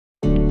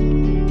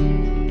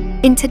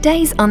In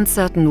today's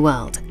uncertain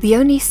world, the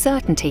only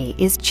certainty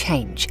is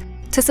change.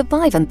 To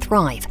survive and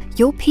thrive,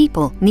 your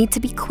people need to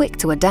be quick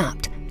to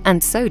adapt,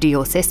 and so do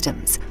your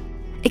systems.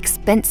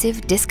 Expensive,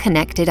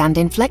 disconnected, and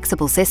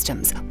inflexible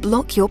systems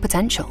block your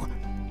potential.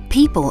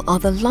 People are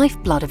the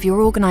lifeblood of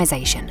your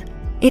organization.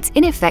 It's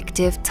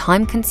ineffective,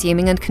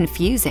 time-consuming, and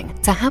confusing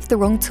to have the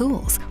wrong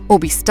tools or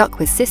be stuck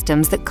with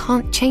systems that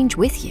can't change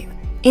with you.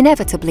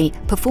 Inevitably,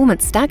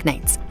 performance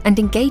stagnates and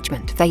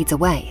engagement fades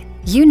away.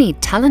 You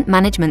need talent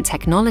management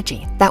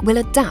technology that will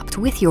adapt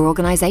with your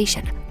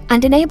organization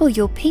and enable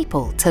your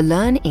people to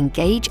learn,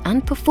 engage,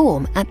 and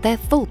perform at their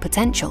full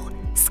potential,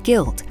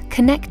 skilled,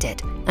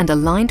 connected, and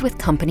aligned with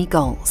company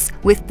goals.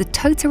 With the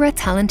Totara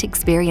Talent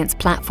Experience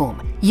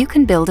Platform, you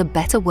can build a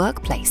better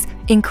workplace,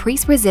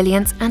 increase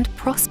resilience, and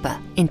prosper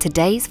in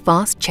today's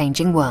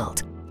fast-changing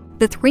world.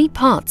 The 3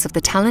 parts of the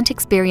Talent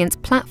Experience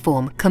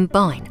Platform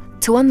combine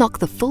to unlock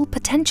the full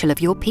potential of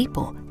your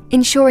people,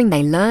 ensuring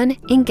they learn,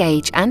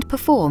 engage, and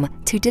perform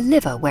to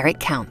deliver where it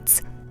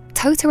counts.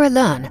 Totara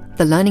Learn,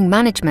 the learning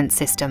management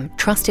system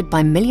trusted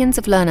by millions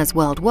of learners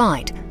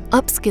worldwide,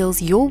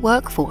 upskills your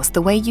workforce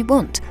the way you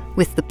want,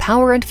 with the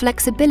power and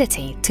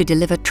flexibility to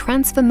deliver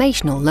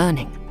transformational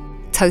learning.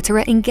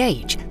 Totara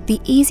Engage,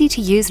 the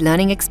easy-to-use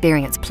learning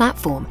experience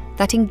platform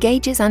that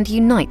engages and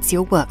unites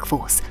your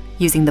workforce,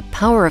 using the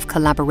power of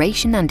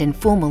collaboration and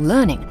informal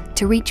learning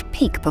to reach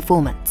peak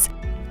performance.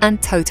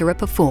 And Totara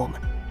Perform,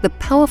 the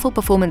powerful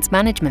performance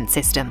management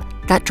system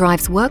that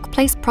drives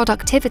workplace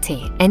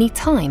productivity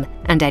anytime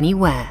and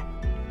anywhere.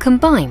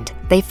 Combined,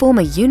 they form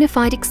a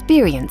unified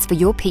experience for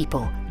your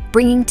people,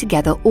 bringing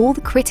together all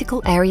the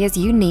critical areas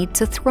you need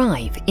to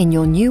thrive in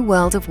your new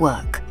world of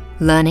work: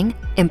 learning,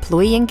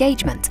 employee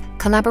engagement,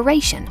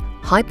 collaboration,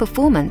 high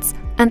performance,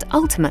 and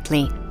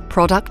ultimately,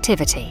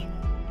 productivity.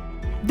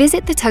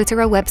 Visit the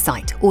Totara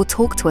website or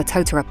talk to a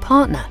Totara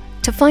partner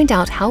to find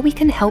out how we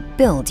can help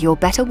build your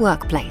better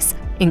workplace,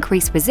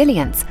 increase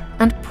resilience,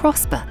 and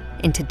prosper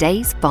in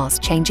today's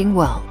fast-changing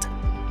world.